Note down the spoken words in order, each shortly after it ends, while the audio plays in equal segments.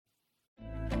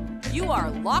You are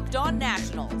Locked On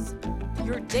Nationals,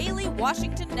 your daily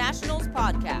Washington Nationals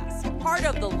podcast, part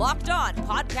of the Locked On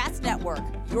Podcast Network,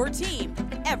 your team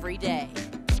every day.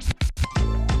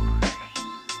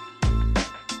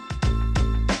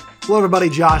 Hello everybody,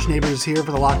 Josh Neighbors here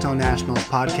for the Locked On Nationals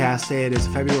podcast. Today it is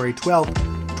February 12th,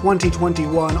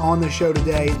 2021. On the show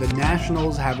today, the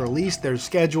Nationals have released their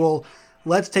schedule.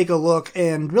 Let's take a look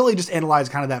and really just analyze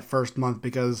kind of that first month,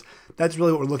 because that's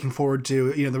really what we're looking forward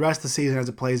to. You know, the rest of the season as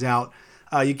it plays out,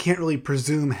 you can't really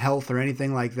presume health or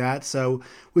anything like that. So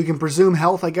we can presume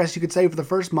health, I guess you could say, for the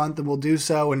first month, and we'll do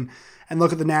so and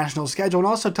look at the Nationals schedule and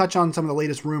also touch on some of the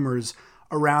latest rumors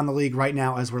around the league right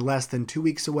now, as we're less than 2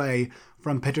 weeks away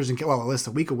from pitchers and, well, at least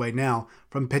a week away now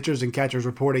from pitchers and catchers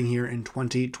reporting here in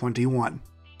 2021.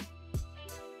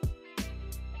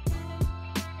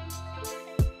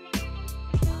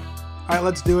 All right,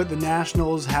 let's do it. The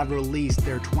Nationals have released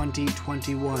their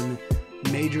 2021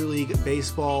 Major League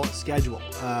Baseball schedule.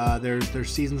 Their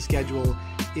season schedule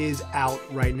is out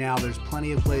right now. There's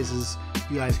plenty of places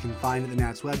you guys can find it. The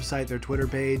Nats website, their Twitter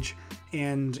page.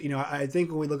 And, you know, I think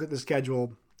when we look at the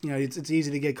schedule, you know, it's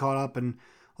easy to get caught up and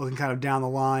looking kind of down the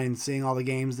line, seeing all the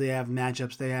games they have,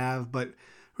 matchups they have. But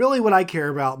really what I care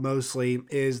about mostly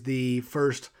is the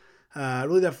first,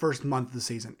 that first month of the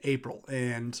season, April.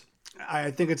 And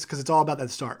I think it's because it's all about that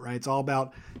start, right? It's all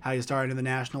about how you started. And the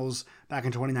Nationals back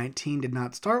in 2019 did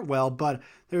not start well, but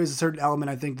there is a certain element,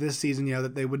 I think, this season, you know,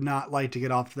 that they would not like to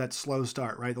get off to that slow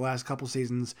start, right? The last couple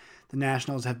seasons, the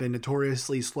Nationals have been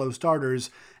notoriously slow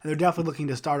starters, and they're definitely looking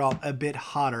to start off a bit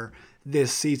hotter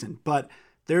this season. But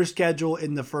their schedule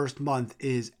in the first month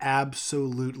is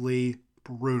absolutely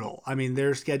brutal. I mean,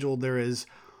 their schedule, there is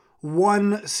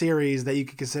one series that you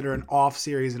could consider an off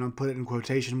series, and I'll put it in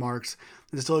quotation marks.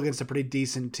 It's still against a pretty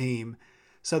decent team.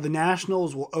 So the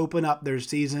Nationals will open up their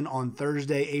season on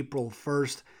Thursday, April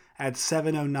 1st at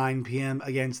 7:09 p.m.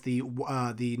 against the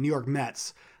New York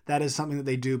Mets. That is something that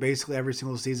they do basically every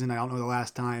single season. I don't know the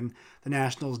last time the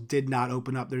Nationals did not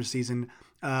open up their season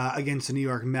against the New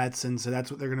York Mets, and so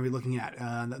that's what they're going to be looking at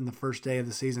on the first day of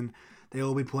the season. They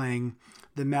will be playing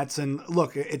the Mets, and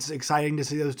look, it's exciting to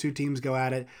see those two teams go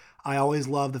at it. I always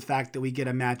love the fact that we get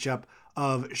a matchup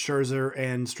of Scherzer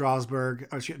and Scherzer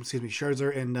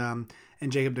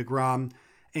and Jacob deGrom,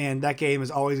 and that game is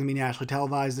always going to be nationally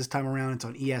televised. This time around, it's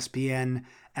on ESPN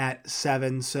at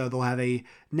 7, so they'll have a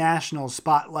national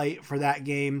spotlight for that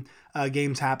game.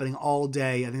 Games happening all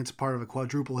day. I think it's part of a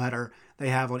quadruple header they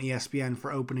have on ESPN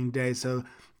for opening day. So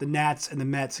the Nats and the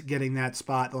Mets getting that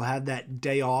spot. They'll have that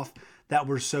day off that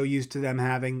we're so used to them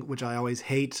having, which I always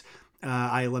hate.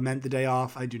 I lament the day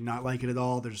off. I do not like it at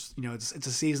all. There's, you know, it's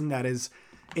a season that is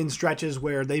in stretches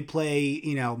where they play,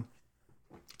 you know,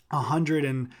 100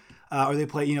 and or they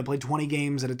play 20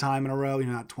 games at a time in a row. You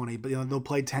know, not 20, but, you know, they'll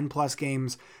play 10 plus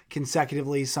games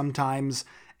consecutively sometimes,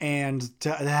 and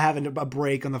to have a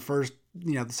break on the first,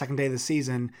 you know, the second day of the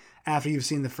season after you've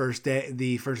seen the first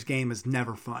game is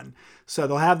never fun. So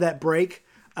they'll have that break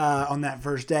on that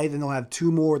first day. Then they'll have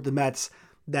two more at the Mets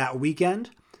that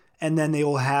weekend. And then they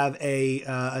will have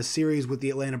a series with the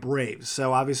Atlanta Braves.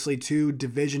 So obviously two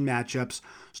division matchups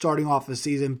starting off the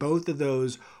season. Both of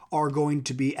those are going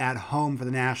to be at home for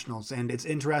the Nationals. And it's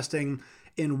interesting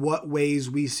in what ways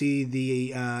we see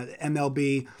the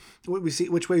MLB,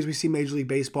 which ways we see Major League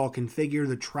Baseball configure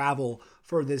the travel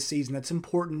for this season. That's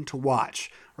important to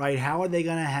watch, right? How are they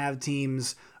going to have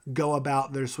teams go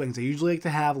about their swings? They usually like to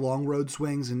have long road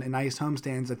swings and nice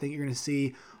homestands. I think you're going to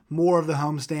see more of the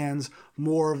homestands,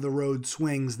 more of the road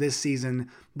swings this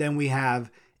season than we have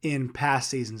in past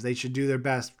seasons. They should do their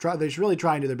best. They should really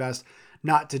try and do their best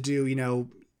not to do, you know,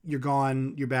 you're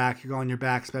gone, you're back, you're gone, you're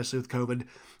back, especially with COVID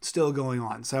still going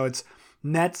on. So it's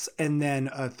Mets and then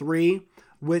 3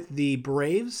 with the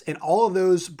Braves. And all of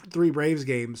those 3 Braves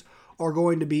games are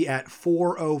going to be at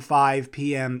 4:05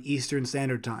 p.m. Eastern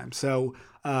Standard Time. So,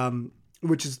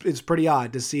 which is, it's pretty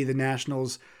odd to see the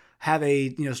Nationals have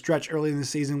a, you know, stretch early in the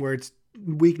season where it's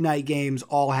weeknight games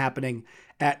all happening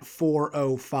at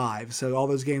 4:05. So all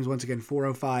those games, once again,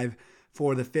 4:05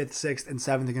 for the 5th, 6th, and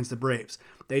 7th against the Braves.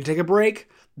 They take a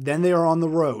break, then they are on the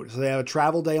road. So they have a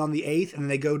travel day on the 8th, and then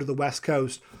they go to the West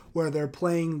Coast where they're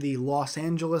playing the Los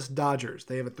Angeles Dodgers.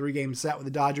 They have a 3-game set with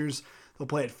the Dodgers. They'll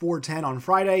play at 4:10 on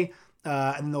Friday,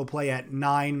 and then they'll play at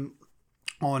 9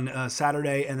 on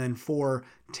Saturday, and then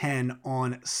 4:10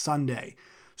 on Sunday.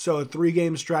 So a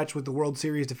 3-game stretch with the World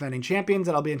Series defending champions.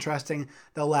 That'll be interesting.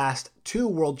 The last 2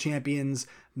 world champions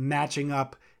matching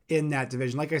up in that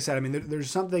division. Like I said, I mean,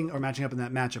 there's something, or matching up in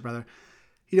that matchup, rather.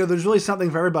 There's really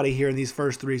something for everybody here in these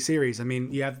first three series. I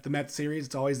mean, you have the Mets series.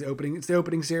 It's always the opening. It's the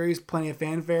opening series. Plenty of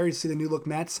fanfare. You see the new look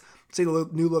Mets. See the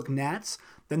new look Nats.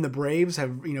 Then the Braves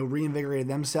have reinvigorated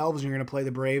themselves. And you're going to play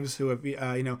the Braves, who have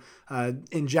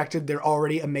injected their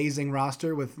already amazing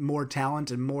roster with more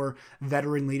talent and more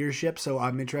veteran leadership. So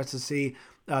I'm interested to see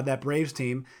that Braves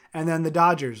team. And then the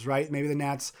Dodgers, right? Maybe the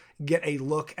Nats get a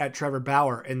look at Trevor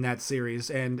Bauer in that series,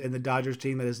 and the Dodgers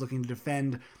team that is looking to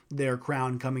defend their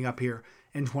crown coming up here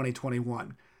in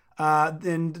 2021.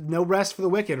 And no rest for the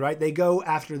wicked, right? They go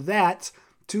after that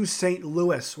to St.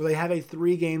 Louis, where they have a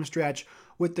 3-game stretch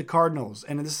with the Cardinals.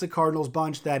 And this is a Cardinals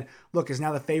bunch that, look, is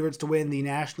now the favorites to win the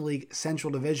National League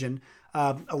Central Division.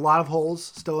 A lot of holes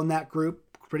still in that group,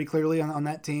 pretty clearly on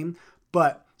that team,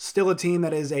 but still a team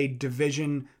that is a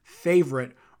division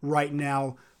favorite right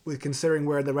now, with considering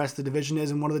where the rest of the division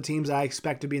is, and one of the teams I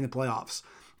expect to be in the playoffs.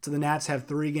 So the Nats have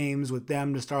 3 games with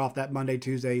them to start off that Monday,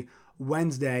 Tuesday,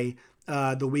 Wednesday,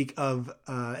 the week of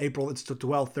April. It's the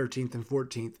 12th, 13th, and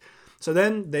 14th. So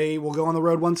then they will go on the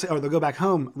road they'll go back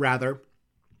home, rather.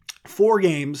 4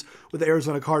 games with the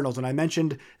Arizona Cardinals. And I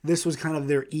mentioned this was kind of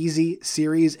their easy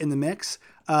series in the mix.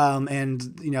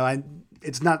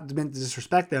 It's not meant to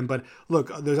disrespect them, but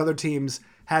look, those other teams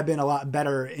have been a lot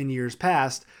better in years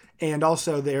past. And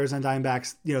also the Arizona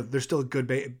Diamondbacks, they're still a good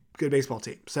baseball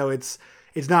team. So it's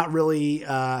not really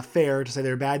fair to say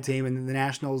they're a bad team. And the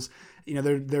Nationals,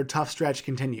 their tough stretch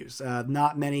continues.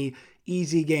 Not many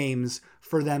easy games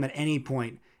for them at any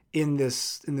point in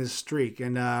this streak.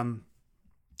 And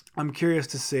I'm curious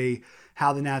to see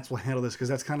how the Nats will handle this, because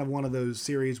that's kind of one of those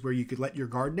series where you could let your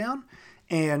guard down.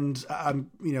 And,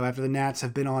 after the Nats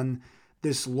have been on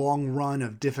this long run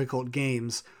of difficult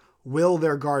games, will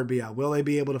their guard be up? Will they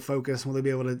be able to focus? Will they be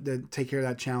able to take care of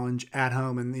that challenge at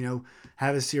home and,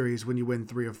 have a series when you win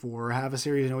 3 or 4, or have a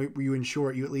series where you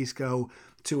ensure you at least go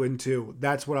 2-2?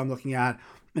 That's what I'm looking at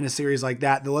in a series like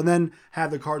that. They'll then have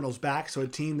the Cardinals back, so a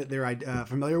team that they're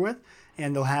familiar with,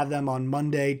 and they'll have them on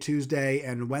Monday, Tuesday,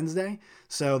 and Wednesday.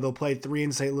 So they'll play 3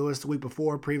 in St. Louis the week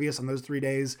before, previous on those 3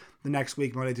 days. The next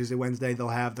week, Monday, Tuesday, Wednesday, they'll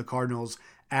have the Cardinals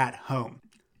at home.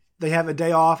 They have a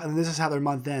day off, and this is how their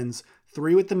month ends.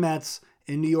 3 with the Mets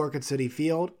in New York at Citi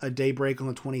Field, a day break on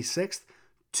the 26th.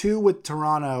 2 with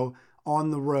Toronto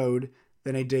on the road,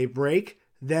 then a day break,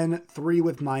 then 3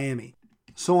 with Miami.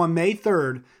 So on May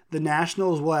 3rd, the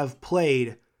Nationals will have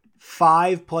played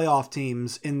 5 playoff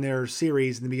teams in their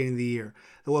series in the beginning of the year.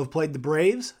 They'll have played the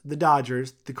Braves, the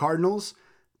Dodgers, the Cardinals,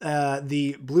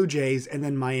 the Blue Jays, and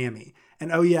then Miami. And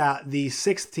the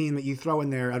 6th team that you throw in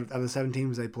there out of the 7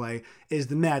 teams they play is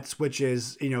the Mets, which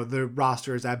is, their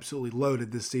roster is absolutely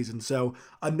loaded this season. So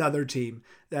another team.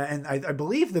 And I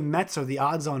believe the Mets are the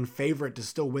odds-on favorite to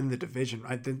still win the division.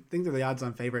 I think they're the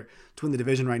odds-on favorite to win the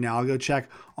division right now. I'll go check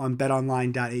on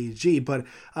betonline.ag. But,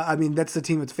 that's the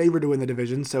team that's favored to win the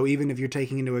division. So even if you're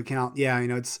taking into account,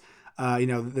 it's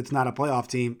not a playoff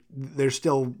team, they're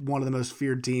still one of the most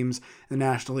feared teams in the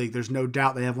National League. There's no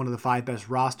doubt they have one of the 5 best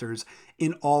rosters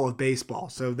in all of baseball.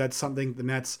 So that's something the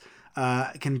Mets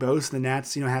can boast. The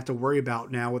Nats, have to worry about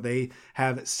now. They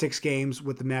have 6 games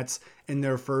with the Mets in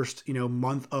their first,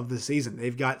 month of the season.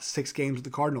 They've got 6 games with the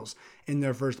Cardinals in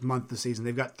their first month of the season.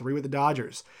 They've got 3 with the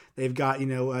Dodgers. They've got,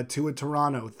 2 with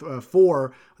Toronto,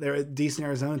 4. They're a decent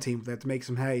Arizona team. They have to make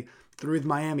some hay. 3 with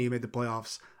Miami, who made the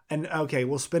playoffs. And okay,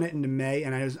 we'll spin it into May,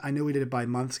 and I know we did it by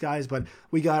months, guys, but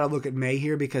we got to look at May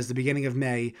here, because the beginning of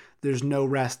May, there's no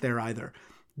rest there either.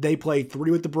 They played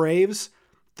 3 with the Braves,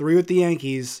 3 with the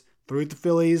Yankees, 3 with the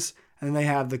Phillies, and then they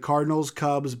have the Cardinals,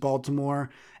 Cubs, Baltimore,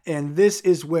 and this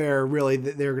is where really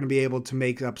they're going to be able to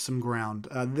make up some ground.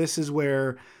 This is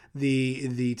where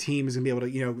the team is going to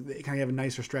be able to, kind of have a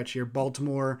nicer stretch here.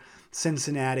 Baltimore,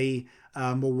 Cincinnati,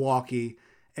 Milwaukee.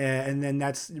 And then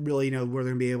that's really, where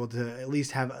they're going to be able to at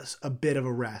least have a bit of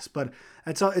a rest. But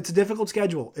it's a difficult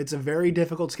schedule. It's a very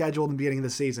difficult schedule in the beginning of the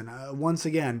season. Once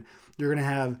again, you're going to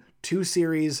have 2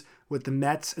 series with the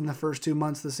Mets in the first 2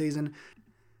 months of the season.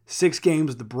 6 games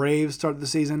with the Braves start the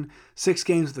season. 6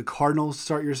 games with the Cardinals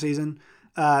start your season.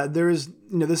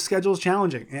 This schedule is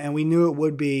challenging, and we knew it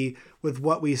would be with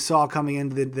what we saw coming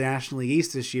into the National League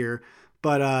East this year.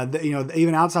 But,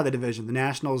 even outside the division, the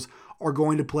Nationals are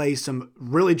going to play some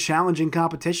really challenging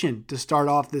competition to start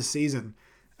off this season.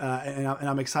 And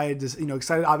I'm excited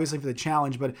excited obviously for the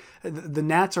challenge, but the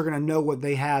Nats are going to know what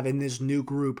they have in this new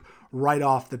group right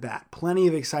off the bat. Plenty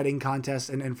of exciting contests.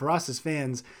 And for us as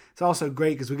fans, it's also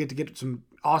great because we get some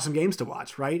awesome games to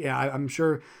watch, right? Yeah, I'm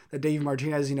sure that Dave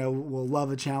Martinez, will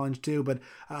love a challenge too, but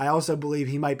I also believe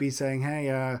he might be saying,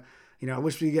 hey, I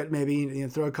wish we get maybe,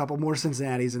 throw a couple more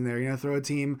Cincinnatis in there, throw a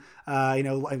team, Cincinnati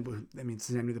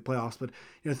made the playoffs, but,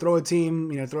 throw a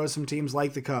team, throw some teams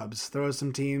like the Cubs, throw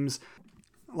some teams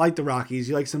like the Rockies.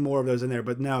 You like some more of those in there,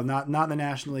 but no, not in the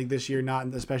National League this year, not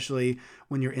especially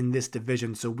when you're in this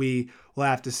division. So we will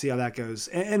have to see how that goes.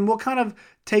 And we'll kind of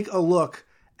take a look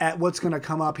at what's going to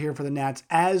come up here for the Nats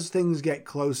as things get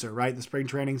closer, right? The spring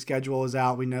training schedule is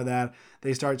out. We know that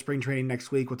they start spring training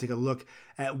next week. We'll take a look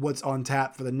at what's on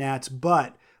tap for the Nats.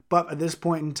 But at this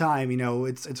point in time,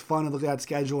 it's fun to look at that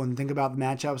schedule and think about the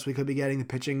matchups we could be getting, the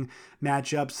pitching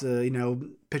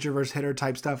matchups, pitcher versus hitter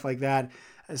type stuff like that.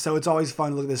 So it's always fun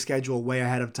to look at the schedule way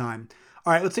ahead of time.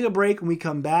 All right, let's take a break. When we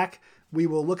come back, we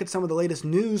will look at some of the latest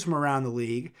news from around the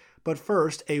league. But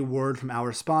first, a word from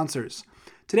our sponsors.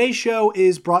 Today's show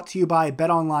is brought to you by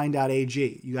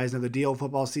betonline.ag. You guys know the deal.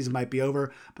 Football season might be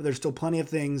over, but there's still plenty of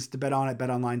things to bet on at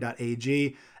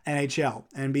betonline.ag. NHL,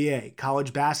 NBA,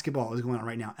 college basketball is going on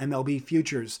right now. MLB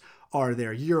futures are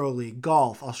there. EuroLeague,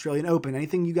 golf, Australian Open,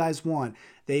 anything you guys want,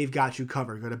 they've got you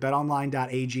covered. Go to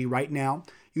betonline.ag right now.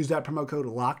 Use that promo code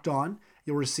LOCKEDON.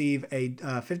 You'll receive a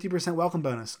 50% welcome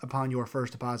bonus upon your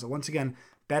first deposit. Once again,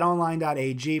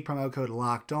 betonline.ag, promo code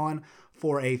LOCKEDON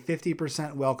for a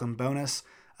 50% welcome bonus.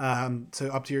 So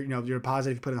up to your deposit,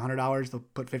 if you put in $100, they'll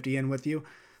put $50 in with you.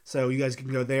 So you guys can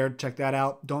go there, check that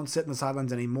out. Don't sit in the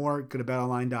sidelines anymore. Go to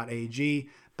betonline.ag.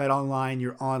 BetOnline,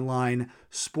 your online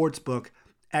sportsbook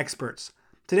experts.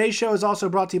 Today's show is also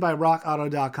brought to you by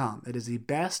RockAuto.com. It is the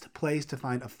best place to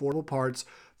find affordable parts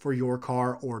for your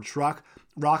car or truck.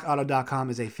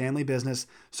 RockAuto.com is a family business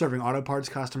serving auto parts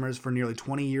customers for nearly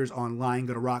 20 years online.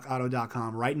 Go to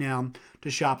RockAuto.com right now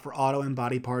to shop for auto and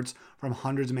body parts from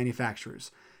hundreds of manufacturers.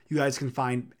 You guys can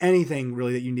find anything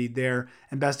really that you need there.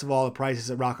 And best of all, the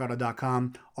prices at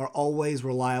RockAuto.com are always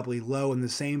reliably low, and the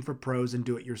same for pros and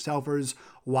do-it-yourselfers.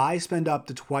 Why spend up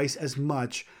to twice as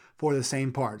much for the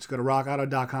same parts? Go to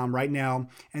RockAuto.com right now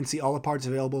and see all the parts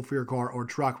available for your car or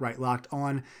truck right locked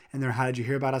on in their How Did You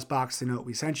Hear About Us box. They know what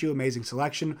we sent you. Amazing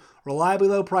selection, reliably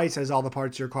low prices, all the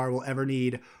parts your car will ever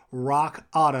need.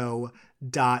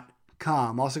 RockAuto.com.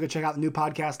 Also, go check out the new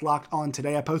podcast, Locked On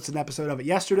Today. I posted an episode of it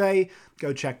yesterday.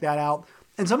 Go check that out.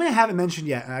 And something I haven't mentioned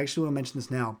yet, and I actually want to mention this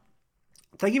now.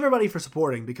 Thank you, everybody, for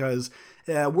supporting, because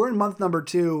we're in month number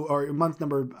 2, or month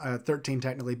number 13,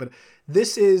 technically. But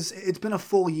it's been a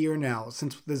full year now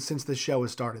since the show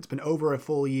has started. It's been over a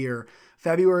full year.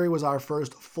 February was our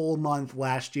first full month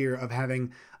last year of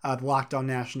having the Locked On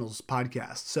Nationals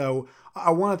podcast. So I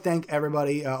want to thank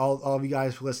everybody, all of you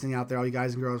guys for listening out there, all you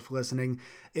guys and girls for listening.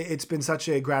 It's been such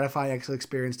a gratifying, excellent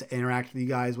experience to interact with you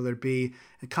guys, whether it be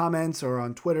in comments or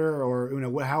on Twitter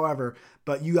or however.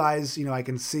 But you guys, I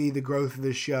can see the growth of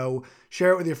this show.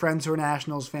 Share it with your friends who are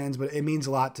Nationals fans, but it means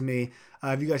a lot to me.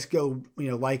 If you guys go,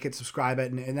 like it, subscribe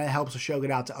it, and that helps the show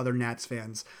get out to other Nats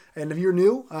fans. And if you're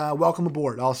new, welcome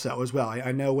aboard also as well.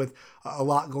 I know with a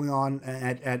lot going on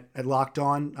at Locked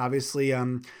On, obviously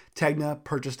Tegna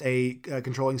purchased a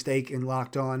controlling stake in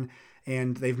Locked On,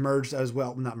 and they've merged as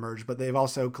well. Not merged, but they've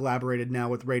also collaborated now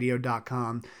with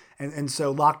Radio.com. And so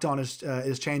Locked On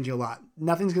is changing a lot.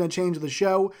 Nothing's going to change with the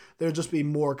show. There'll just be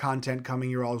more content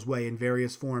coming your all's way in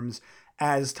various forms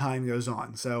as time goes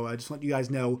on. So I just want you guys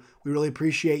know we really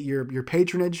appreciate your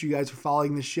patronage. You guys for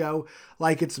following the show.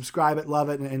 Like it, subscribe it, love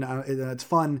it, and it's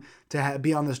fun to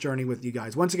be on this journey with you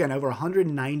guys. Once again, over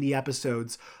 190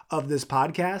 episodes of this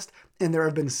podcast, and there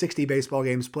have been 60 baseball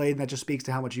games played, and that just speaks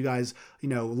to how much you guys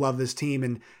love this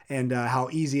team and how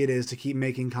easy it is to keep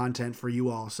making content for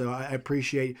you all. So I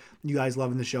appreciate you guys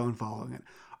loving the show and following it.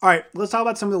 All right, let's talk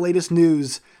about some of the latest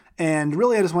news. And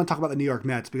really, I just want to talk about the New York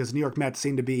Mets, because the New York Mets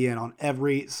seem to be in on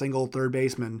every single third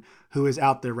baseman who is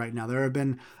out there right now. There have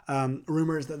been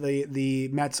rumors that the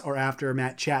Mets are after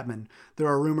Matt Chapman. There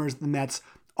are rumors the Mets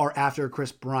are after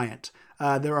Chris Bryant.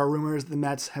 There are rumors the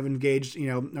Mets have engaged,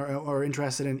 are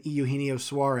interested in Eugenio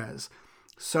Suarez.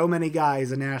 So many guys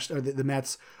the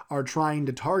Mets are trying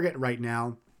to target right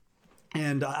now.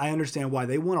 And I understand why.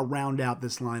 They want to round out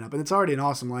this lineup. And it's already an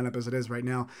awesome lineup as it is right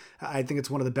now. I think it's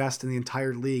one of the best in the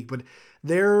entire league. But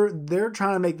they're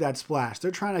trying to make that splash.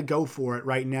 They're trying to go for it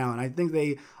right now. And I think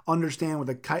they understand with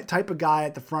the type of guy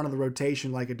at the front of the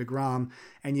rotation like a DeGrom,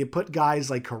 and you put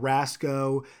guys like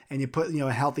Carrasco, and you put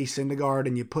a healthy Syndergaard,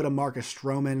 and you put a Marcus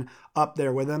Stroman up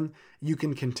there with him, you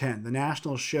can contend. The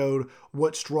Nationals showed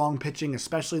what strong pitching,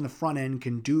 especially in the front end,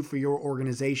 can do for your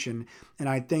organization. And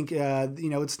I think,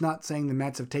 it's not saying the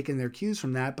Mets have taken their cues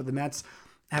from that, but the Mets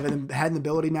have had an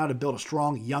ability now to build a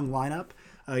strong young lineup.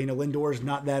 Lindor's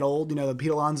not that old. The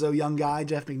Pete Alonso young guy,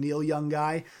 Jeff McNeil young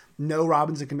guy. No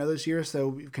Robinson Cano this year,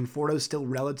 so Conforto's still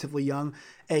relatively young.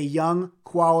 A young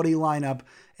quality lineup,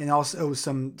 and also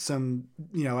some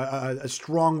a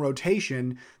strong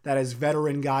rotation that has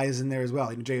veteran guys in there as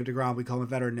well. Jacob deGrom, we call him a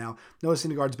veteran now. Noah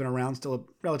Syndergaard's been around, still a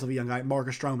relatively young guy.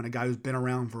 Marcus Stroman, a guy who's been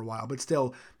around for a while, but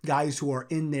still guys who are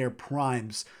in their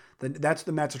primes. That's what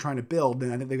the Mets are trying to build,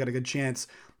 and I think they've got a good chance.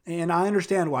 And I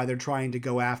understand why they're trying to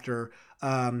go after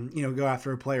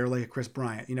a player like Chris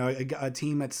Bryant. A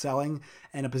team that's selling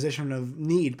and a position of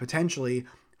need potentially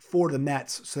for the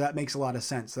Mets. So that makes a lot of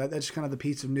sense. That's just kind of the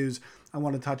piece of news I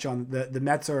want to touch on. The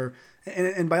Mets are,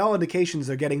 and by all indications,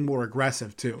 they're getting more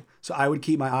aggressive too. So I would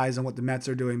keep my eyes on what the Mets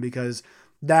are doing, because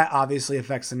that obviously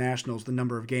affects the Nationals, the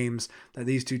number of games that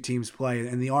these two teams play.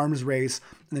 And the arms race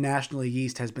in the National League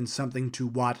East has been something to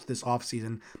watch this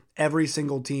offseason. Every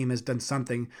single team has done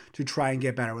something to try and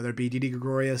get better, whether it be Didi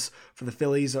Gregorius for the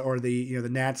Phillies or the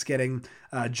Nats getting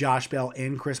Josh Bell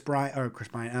and Kyle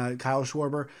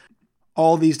Schwarber.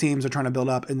 All these teams are trying to build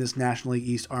up in this National League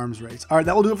East arms race. All right,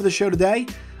 that will do it for the show today.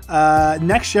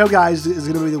 Next show, guys, is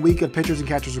going to be the week of pitchers and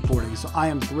catchers reporting. So I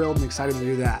am thrilled and excited to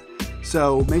do that.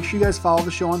 So make sure you guys follow the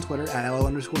show on Twitter at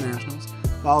 @LO_Nationals.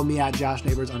 Follow me at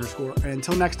JoshNeighbors_. And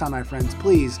until next time, my friends,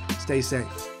 please stay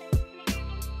safe.